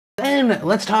everyone,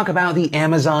 let's talk about the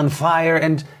Amazon fire,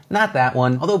 and not that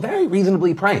one, although very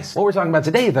reasonably priced. What we're talking about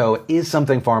today, though, is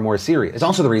something far more serious. It's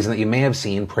also the reason that you may have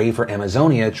seen Pray for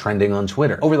Amazonia trending on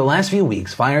Twitter. Over the last few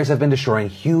weeks, fires have been destroying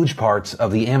huge parts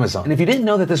of the Amazon. And if you didn't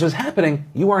know that this was happening,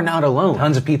 you are not alone.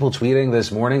 Tons of people tweeting this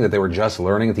morning that they were just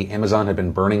learning that the Amazon had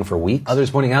been burning for weeks.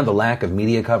 Others pointing out the lack of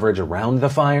media coverage around the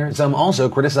fire. Some also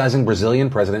criticizing Brazilian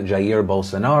President Jair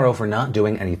Bolsonaro for not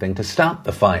doing anything to stop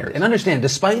the fires. And understand,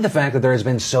 despite the fact that there has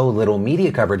been so little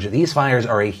media coverage, these fires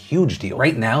are a huge deal.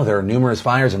 Right now, there are numerous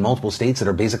fires in multiple states that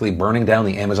are basically burning down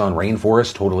the Amazon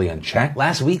rainforest totally unchecked.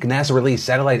 Last week, NASA released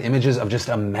satellite images of just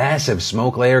a massive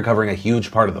smoke layer covering a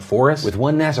huge part of the forest, with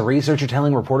one NASA researcher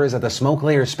telling reporters that the smoke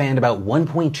layer spanned about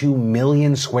 1.2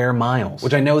 million square miles,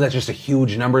 which I know that's just a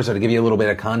huge number, so to give you a little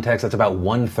bit of context, that's about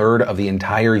 1/3 of the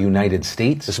entire United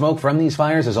States. The smoke from these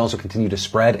fires has also continued to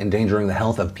spread, endangering the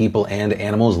health of people and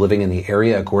animals living in the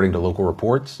area, according to local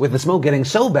reports, with the smoke getting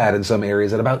so bad in some areas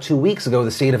that about 2 weeks ago,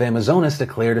 the state of Amazonas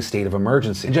declared a state of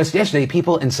emergency. And just yesterday,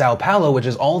 people in Sao Paulo, which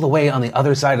is all the way on the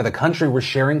other side of the country, were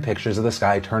sharing pictures of the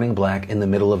sky turning black in the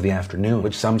middle of the afternoon,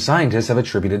 which some scientists have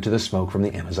attributed to the smoke from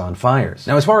the Amazon fires.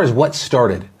 Now, as far as what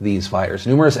started these fires,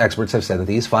 numerous experts have said that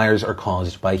these fires are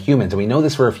caused by humans, and we know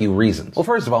this for a few reasons. Well,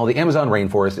 first of all, the Amazon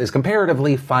rainforest is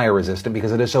comparatively fire resistant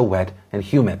because it is so wet and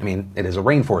humid. I mean, it is a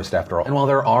rainforest after all. And while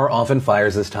there are often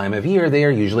fires this time of year, they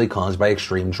are usually caused by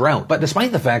extreme drought. But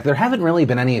despite the fact there haven't really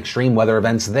been any extreme weather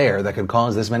events there that could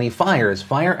cause this many fires,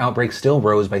 fire outbreaks still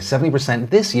rose by 70%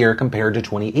 this year compared to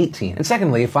 2018. And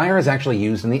secondly, fire is actually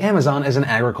used in the Amazon as an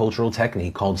agricultural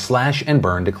technique called slash and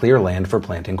burn to clear land for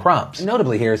planting crops. And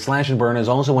notably here, slash and burn is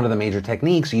also one of the major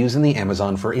techniques used in the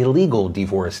Amazon for illegal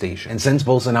deforestation. And since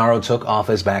Bolsonaro took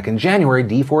office back in January,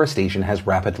 deforestation has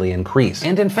rapidly increased.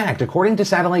 And in fact, according to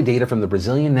satellite data from the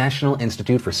Brazilian National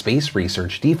Institute for Space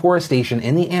Research, deforestation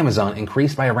in the Amazon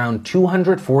increased by around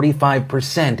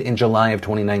 245% in July of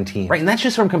 2019. Right, and that's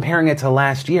just from comparing it to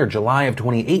last year, July of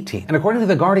 2018. And according to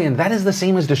The Guardian, that is the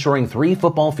same as destroying 3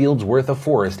 football fields worth of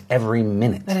forest every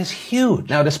minute. That is huge.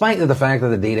 Now, despite the fact that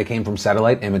the data came from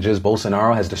satellite images,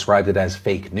 Bolsonaro has described it as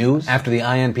fake news. After the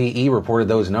INPE reported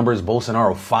those numbers,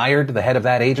 Bolsonaro fired the head of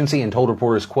that agency and told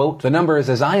reporters, quote, "The numbers,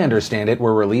 as I understand it,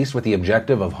 were released with the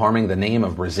objective of harming the name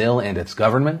of Brazil and its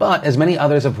government." But, as many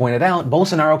others have pointed out,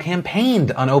 Bolsonaro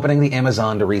campaigned on opening the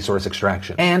Amazon to resource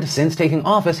extraction. And since taking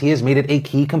office, he has made it a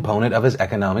key component of his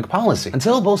economic policy.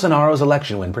 Until Bolsonaro's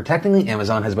election win, protecting the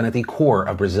Amazon has been at the core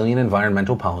of Brazilian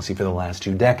environmental policy for the last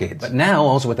 2 decades. But now,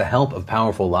 also with the help of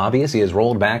powerful lobbyists, he has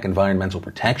rolled back environmental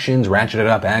protections, ratcheted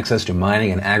up access to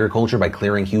mining and agriculture by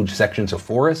clearing huge sections of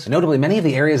forests. Notably, many of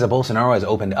the areas that Bolsonaro has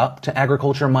opened up to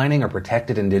agriculture mining are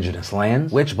protected indigenous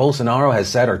lands, which Bolsonaro has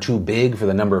said are too big for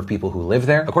the number of people who live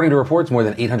there. According to reports, more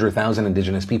than 800,000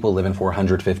 indigenous people live in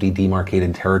 450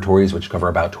 demarcated territories, which cover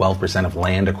about 12% of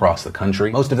land across the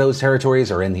country. Most of those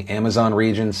territories are in the Amazon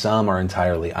region, some are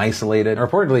entirely isolated. And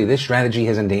reportedly, this strategy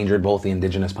has endangered both the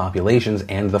indigenous populations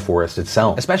and the forest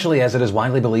itself, especially as it is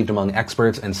widely believed among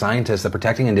experts and scientists that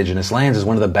protecting indigenous lands is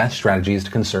one of the best strategies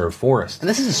to conserve forests. And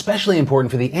this is especially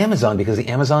important for the Amazon because the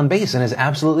Amazon basin is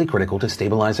absolutely critical to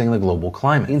stabilizing the global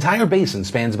climate. The entire basin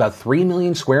spans about 3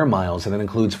 million square miles, and it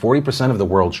includes 40% of the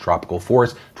world's tropical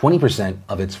forest, 20%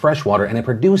 of its freshwater, and it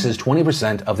produces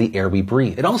 20% of the air we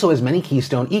breathe. It also has many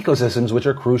keystone ecosystems which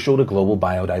are crucial to global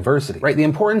biodiversity. Right, the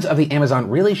importance of the Amazon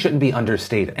really shouldn't be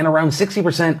understated. And around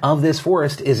 60% of this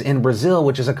forest is in Brazil,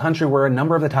 which is a country where a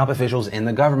number of the top officials in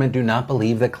the government do not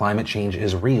believe that climate change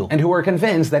is real, and who are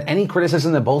convinced that any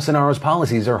criticism that Bolsonaro's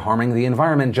policies are harming the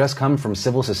environment just come from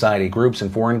civil society groups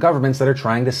and foreign governments that are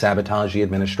trying to sabotage the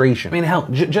administration. I mean, hell,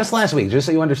 just last week, just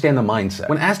so you understand the mindset,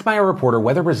 when asked by a reporter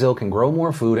whether Brazil can grow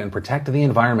more food and protect the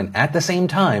environment at the same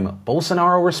time,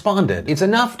 Bolsonaro responded, "It's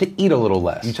enough to eat a little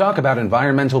less. You talk about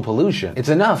environmental pollution. It's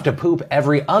enough to poop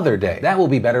every other day. That will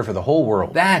be better for the whole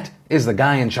world." That is the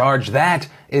guy in charge. That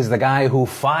is the guy who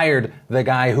fired the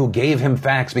guy who gave him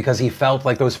facts because he felt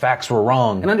like those facts were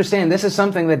wrong. And understand, this is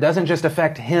something that doesn't just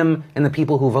affect him and the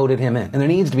people who voted him in. And there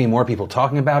needs to be more people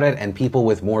talking about it and people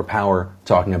with more power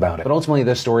talking about it. But ultimately,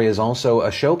 this story is also a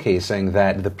showcasing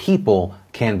that the people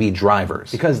can be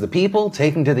drivers. Because the people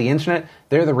taking to the internet,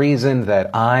 they're the reason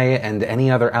that I and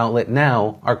any other outlet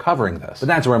now are covering this. But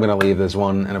that's where I'm going to leave this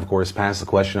one, and of course pass the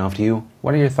question off to you.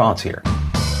 What are your thoughts here?